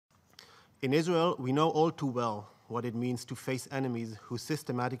In Israel, we know all too well what it means to face enemies who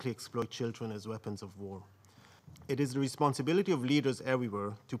systematically exploit children as weapons of war. It is the responsibility of leaders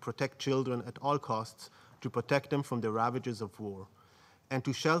everywhere to protect children at all costs, to protect them from the ravages of war, and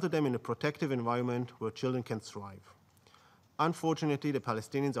to shelter them in a protective environment where children can thrive. Unfortunately, the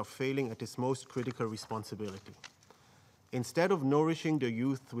Palestinians are failing at this most critical responsibility. Instead of nourishing their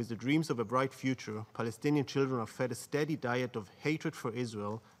youth with the dreams of a bright future, Palestinian children are fed a steady diet of hatred for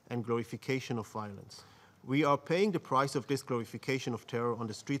Israel and glorification of violence. We are paying the price of this glorification of terror on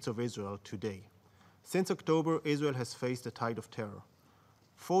the streets of Israel today. Since October, Israel has faced a tide of terror.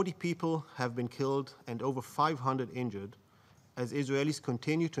 40 people have been killed and over 500 injured as Israelis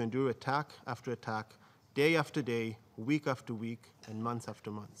continue to endure attack after attack, day after day, week after week, and months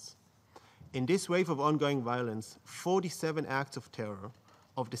after months. In this wave of ongoing violence, 47 acts of terror,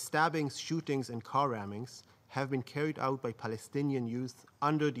 of the stabbings, shootings, and car rammings, have been carried out by Palestinian youth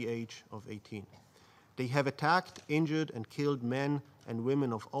under the age of 18. They have attacked, injured, and killed men and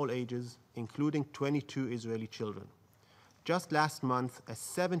women of all ages, including 22 Israeli children. Just last month, a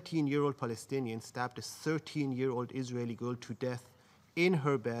 17-year-old Palestinian stabbed a 13-year-old Israeli girl to death in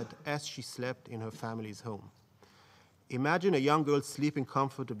her bed as she slept in her family's home. Imagine a young girl sleeping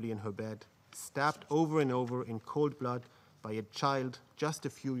comfortably in her bed, stabbed over and over in cold blood by a child just a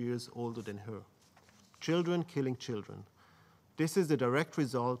few years older than her. Children killing children. This is the direct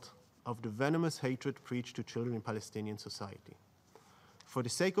result of the venomous hatred preached to children in Palestinian society. For the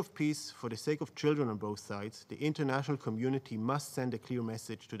sake of peace, for the sake of children on both sides, the international community must send a clear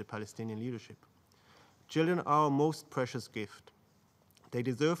message to the Palestinian leadership. Children are our most precious gift. They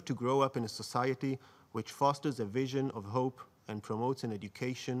deserve to grow up in a society which fosters a vision of hope and promotes an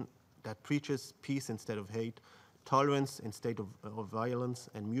education that preaches peace instead of hate, tolerance instead of violence,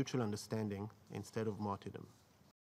 and mutual understanding instead of martyrdom.